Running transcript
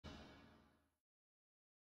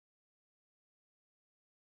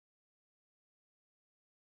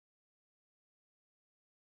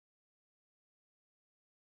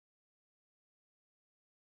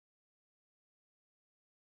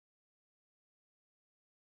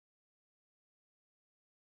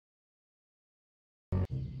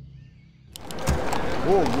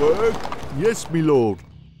More work? Yes, me lord.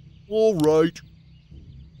 All right.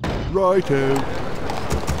 Righto.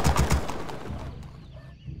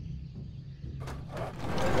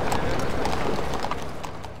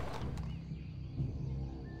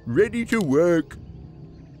 Ready to work.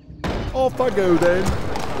 Off I go then.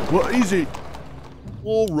 What is it?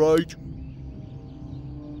 All right.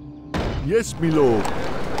 Yes, me lord.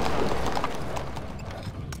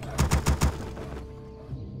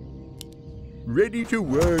 Ready to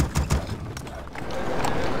work.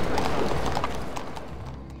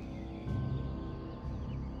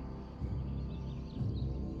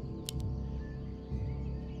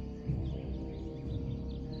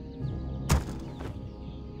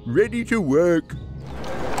 Ready to work.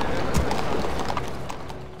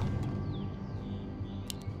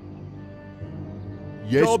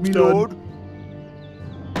 Yes, Job's me done. lord.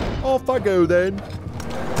 Off I go then.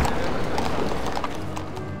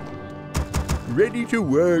 Ready to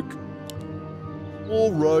work.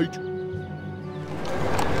 All right.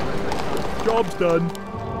 Job's done.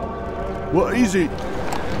 What is it?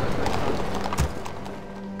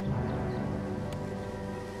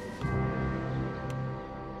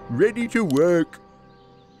 Ready to work.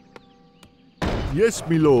 Yes,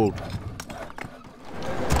 me lord.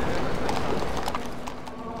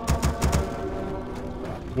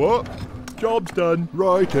 What? Job's done.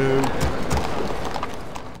 Righto.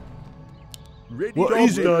 Ready What to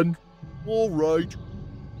is work. it? Done. All right.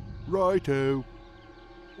 Righto.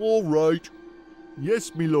 All right.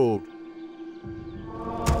 Yes, me lord.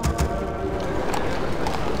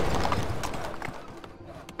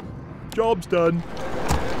 Job's done.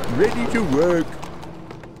 Ready to work.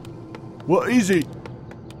 What is it?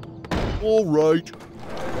 All right.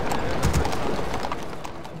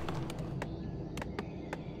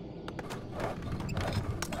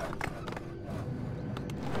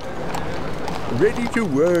 Ready to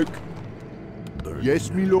work.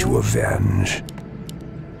 Yes, me lord. To avenge.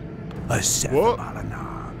 A What?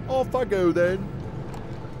 Sethabalana. Off I go then.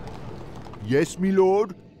 Yes, me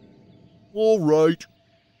lord. All right.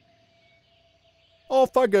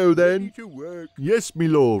 Off I go then. Ready to work. Yes, me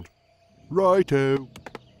lord. Righto.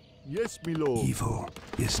 Yes, me lord. Evil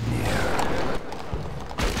is near.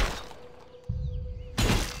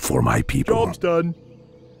 For my people. Job's done.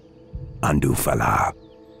 Andufala.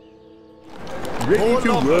 Ready More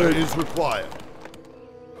to lumber work. is required.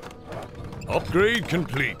 Upgrade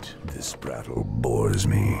complete. This battle bores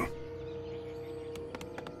me.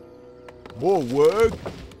 More work.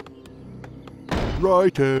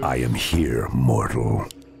 Righto. I am here, mortal.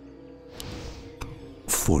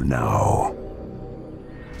 For now.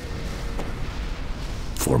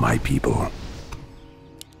 For my people.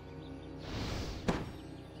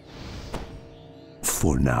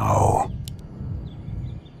 For now.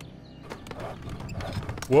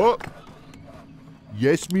 What?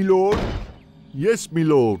 Yes, me lord. Yes, me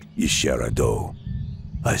lord. Yisherado.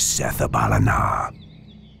 A Sethabalana.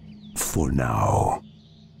 For now.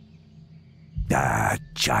 Ah,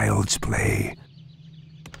 child's play.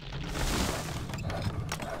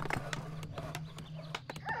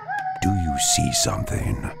 Do you see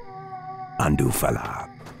something? Andufala.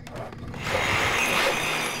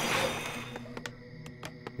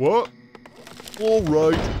 What? All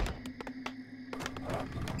right.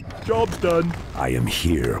 Job's done. I am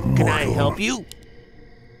here, mortal. Can I help you?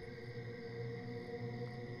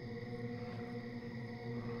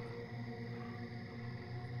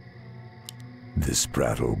 This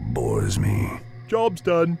prattle bores me. Job's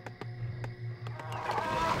done.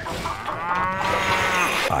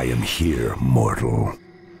 I am here, mortal.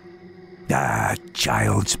 Ah,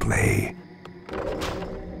 child's play.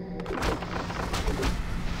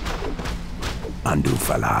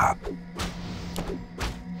 Andufala.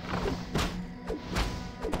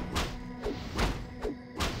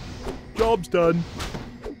 Job's done.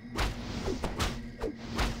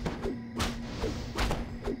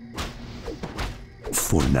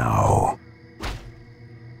 For now.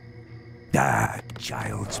 Ah,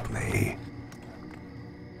 child's play.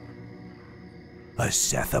 A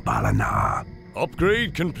Sethabalana.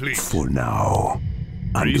 Upgrade complete. For now.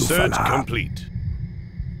 Research Andufala. complete.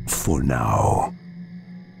 For now.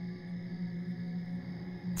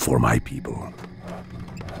 For my people.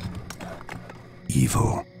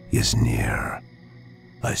 Evil is near.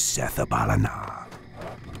 A Sethabalana.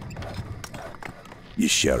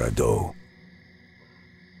 Yisherado.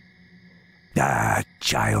 Ah,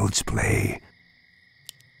 child's play.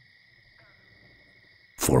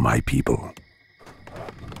 For my people.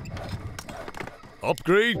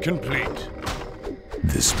 Upgrade complete.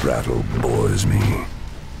 This prattle bores me.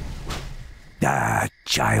 Ah,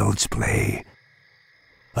 child's play.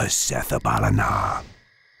 a Sethabalana.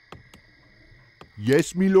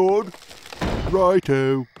 Yes, me lord.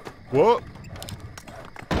 Righto. What?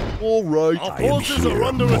 All right. Our I am forces here, are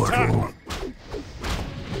under attack. mortal.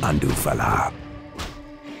 Andufala,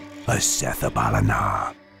 a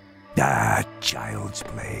Sethabalana. Ah, child's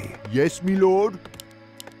play. Yes, me lord.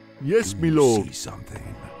 Yes, me You lord. see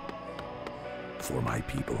something for my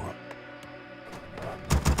people.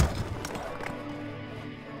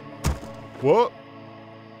 What?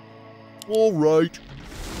 All right.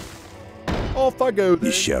 Off I go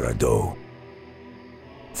then. Isherado.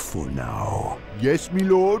 For now, Yes, me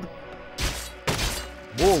lord.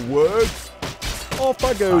 More work. Off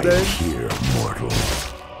I go I then. am here, mortal.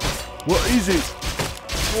 What is it?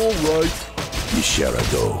 All right.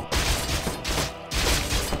 Isherado.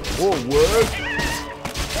 More work.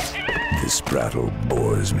 This prattle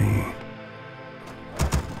bores me.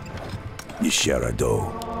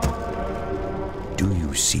 Isherado. Do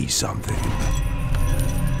you see something?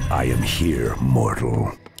 I am here,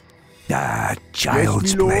 mortal. Ah,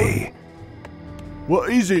 child's Yes, me lord. play. What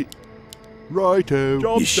is it? Righto.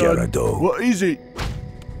 Job's done. Isherado. What is it?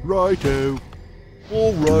 Righto.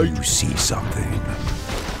 All Do right. you see something?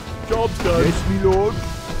 Job's done. Yes, me lord.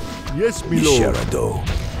 Yes, me lord. Isherado.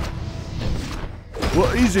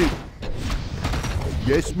 What is it?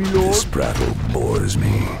 Yes, me lord. This prattle bores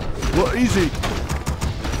me. What is it?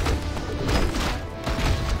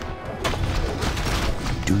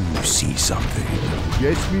 Do you see something?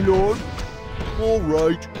 Yes, me lord. All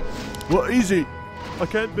right. What is it? I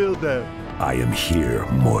can't build there. I am here,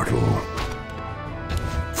 mortal.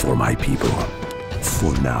 For my people.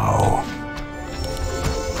 For now.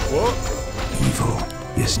 What? Evil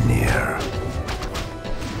is near.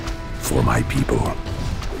 For my people.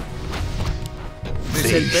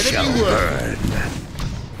 They shall burn.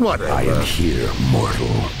 Whatever. I am here,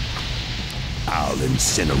 mortal. I'll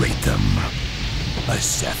incinerate them. A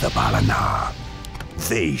Sethabalana.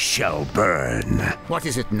 They shall burn. What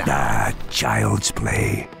is it now? Ah, child's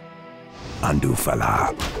play. Andufala.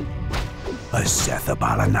 A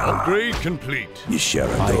Sethabalana. Upgrade complete. I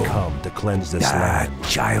Isherado. come to cleanse this Ah, land.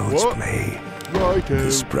 child's What? play. Righto.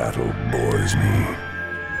 This prattle bores me.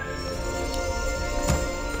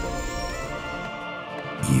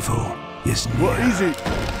 Evil is near. What is it?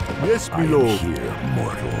 Yes, I me am lord. here,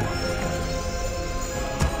 mortal.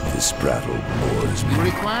 This prattle bores You me.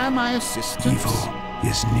 require my assistance? Evil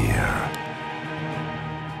is near.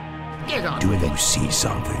 Get on Do with you it. see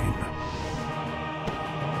something?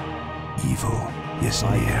 Evil is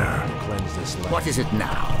I near. come to cleanse this land. What is it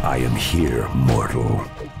now? I am here, mortal.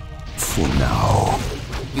 For now.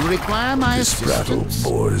 You require my This prattle assistance?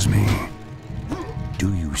 bores me.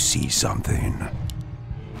 Do you see something?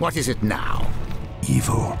 What is it now?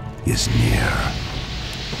 Evil is near.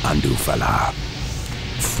 Andufala.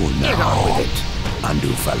 For Get on now. with it.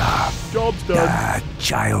 Andufala. Job's done. Ah,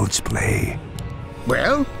 child's play.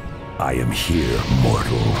 Well, I am here,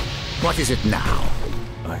 mortal. what is it now?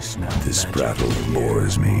 I smell This magic prattle in the air.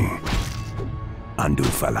 bores me.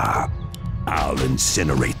 Andufala. I'll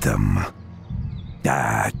incinerate them.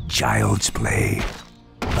 Ah, child's play.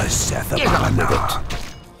 A Get on with Sethabalana.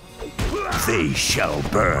 They shall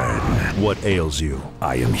burn. What ails you?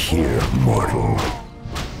 I am here, mortal.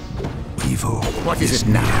 Evil What is it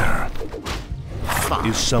now?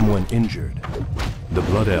 near. Is someone injured? The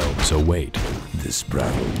blood elves await. This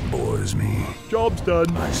prattle bores me. Job's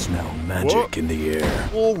done. I smell magic What? in the air.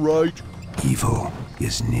 All right. Evil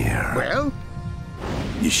is near. Well,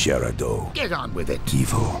 Isherado. get on with it.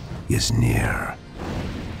 Evil is near.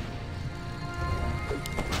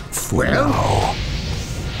 For Well? now.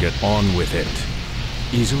 Get on with it.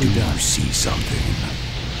 Do Easily you done. see something?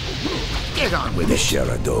 Get on with it.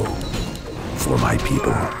 Isherado. For my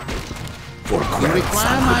people. For You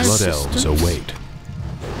require my Blood elves assistance? await.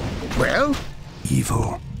 Well,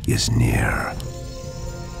 Evil is near.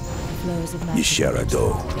 Flows of magic.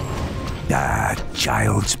 Isherado. Ah,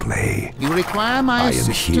 child's play. you require my I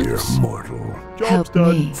am here, assistance? mortal. Job's Help done.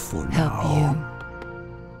 me. For Help now.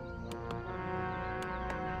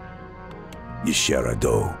 you.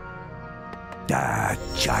 Isherado. Ah,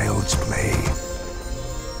 child's play.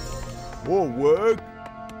 More work.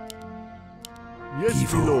 Yes, me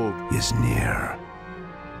Evil lord. is near.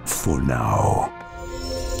 For now.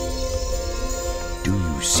 Do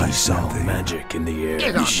you see I smell something? magic in the air.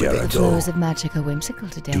 Get on with it. Isherado. Flows of magic are whimsical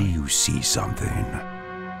Do today. you see something?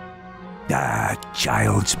 Ah,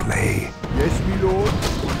 child's play. Yes, me lord.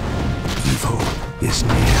 Evil is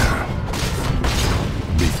near.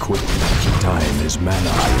 Be quick. Time is mana.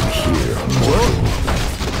 I am here, mortal.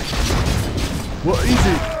 What is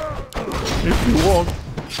it? If you want.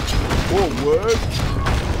 More work.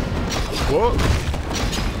 What?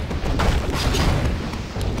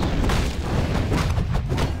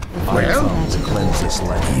 Well, Cleanse this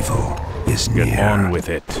land. Evil is Get near. on with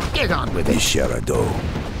it. get on with it. Isharado.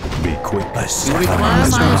 Be quick. A You second require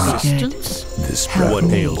is my mine. assistance? This Help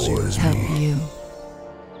breath me. ails you? bores Help me. you.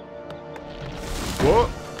 What?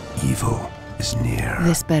 Evil is near.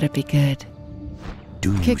 This better be good.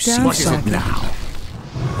 Do you Kick see down, What is it something? now?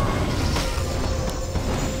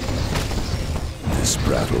 This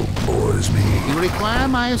battle bores me. You require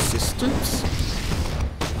my assistance?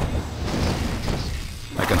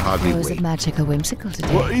 I can hardly Flows of wait. magic are whimsical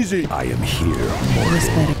today. What is it? I am here, This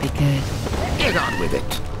mortal. better be good. Get on with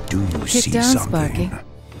it. Do you Kick see down, something? Sparky.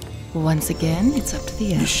 Once again, it's up to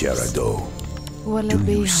the elves. Isharado. What'll Do it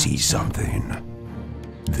be, you see Hotshot? something?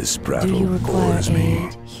 This Do battle you require bores me.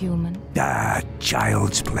 aid, human? Ah,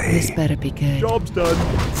 child's This play. better be good. Job's done.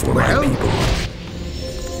 For Well? my people.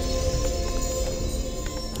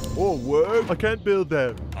 More work? I can't build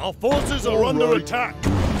that. Our forces are All under right. attack. Do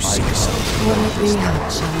you see something? What'll it be,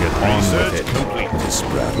 Hotshot? Get on with Research it. complete. This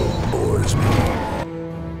battle bores me.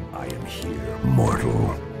 I am here,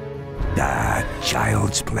 mortal. Ah,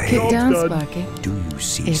 child's play. Kick down, done. Sparky. Do you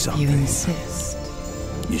see If you something? insist.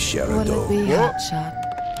 What'll it Isharado. be, What? Hotshot?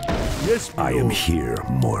 Yes, I am here,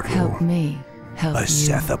 mortal. Help me. Help A you.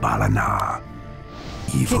 Sethabalana.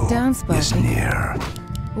 Evil Kick down, is Sparky. near.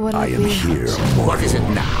 What'll I it am be, here, Hotshot? mortal. What is it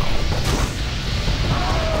now?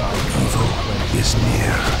 Evil is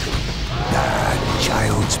near. Ah,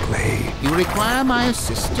 child's play. You require my Do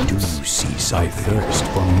assistance? you see I something? thirst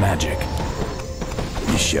for magic.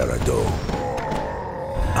 Isharado.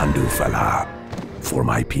 Andufala. For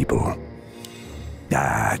my people.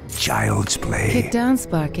 Ah, child's play. Kick down,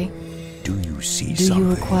 Sparky. Do you see Do something?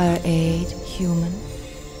 you require aid, human?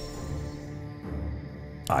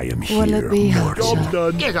 I am What'll here, it be, mortal. Job's Hotshot?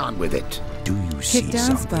 done. Get on with it. Do you see Kick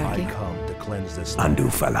down, something? Sparky. Come to cleanse this land.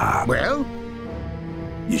 Andufala. Well,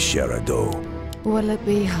 Isharado. What'll it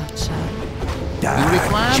be, Hotshot? Ah,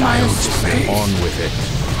 require my child's assistance? play. On with it.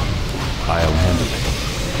 I'll handle it.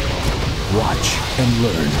 Watch and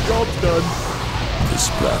learn. Job's done. This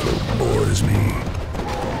battle bores me.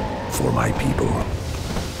 For my people.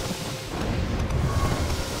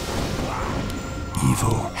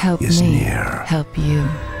 Evil Help is me. near. Help you.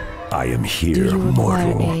 I am Do here, you require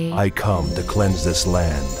mortal. aid? I come to cleanse this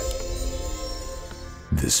land.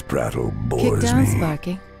 This battle Kick bores down, me.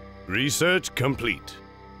 Sparky. Research complete.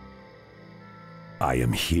 I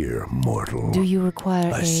am here, mortal. Do you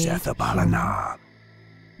require A aid? human? Sethabalana.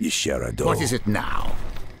 Isharado. what is it now?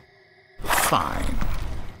 Fine.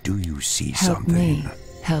 Do you see Help something? me.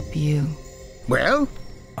 Help you. Well,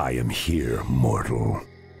 I am here, mortal.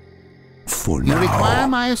 For you now. require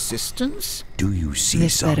my assistance? Do you see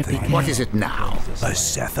This better be something? good. What is it now? A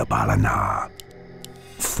Sethabalana.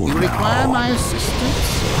 For You require now. my assistance?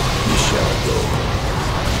 Isharado.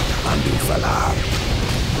 Andufala.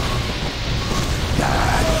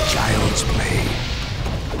 Bad child's play.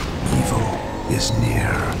 Evil is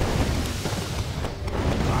near.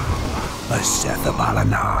 A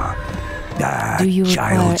Sethabalana. Bad Do you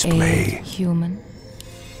require child's aid, play. human?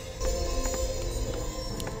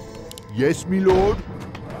 Yes, me lord.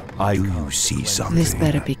 Do you see something? This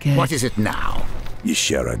better be good. What is it now?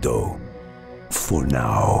 Isharado. For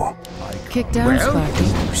now. Kick down, Well? Do Sparky.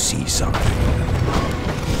 you see something?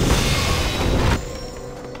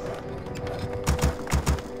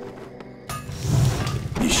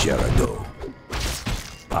 Isharado.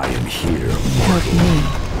 I am here, Help mortal. me.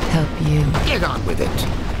 Help you. Get on with it.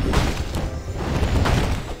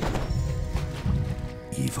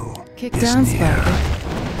 Evil Kick is down, near. Sparky.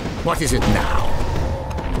 What is it now?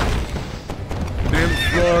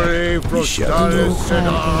 Nymphore Do you Frostalis require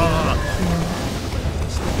aid, human?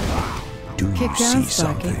 Do you Kick down, see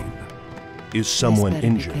Sparky. something? Is This someone better be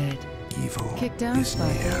injured? good. Evil Kick down, is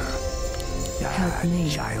Sparky. near. Help me.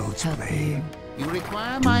 Child's Help play. you. You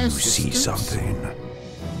require Do my you assistance? see something?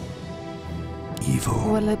 Evil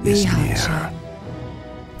What'll it be, is Hotshot? near.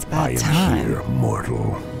 It's I about am time. here,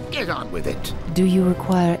 mortal. Get on with it. Do you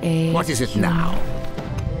require aid? What is it human? now?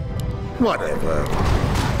 Whatever.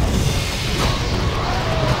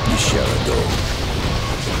 Isharado.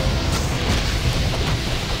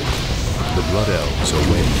 The Blood Elves are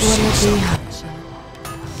waiting. What'll it be, Hotshot?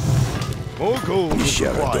 More gold is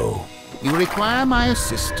required. Isharado. You require my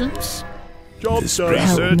assistance? Job's This done.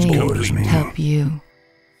 Help Research me. bores me. Help you.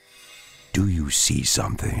 Do you see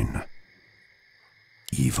something?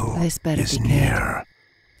 Evil This better is be good. near.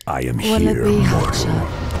 I am What'll here, it be, mortal. Hotshot?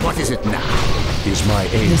 What is it now? Is my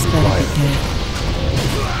aid This better required? be good.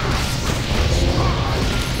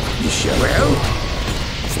 Isharado. Well?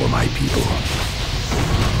 For my people.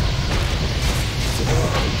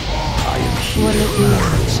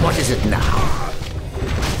 What is it now?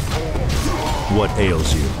 What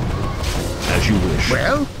ails you? As you wish.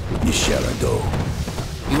 Well, Nisharado.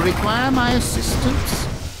 you require my assistance?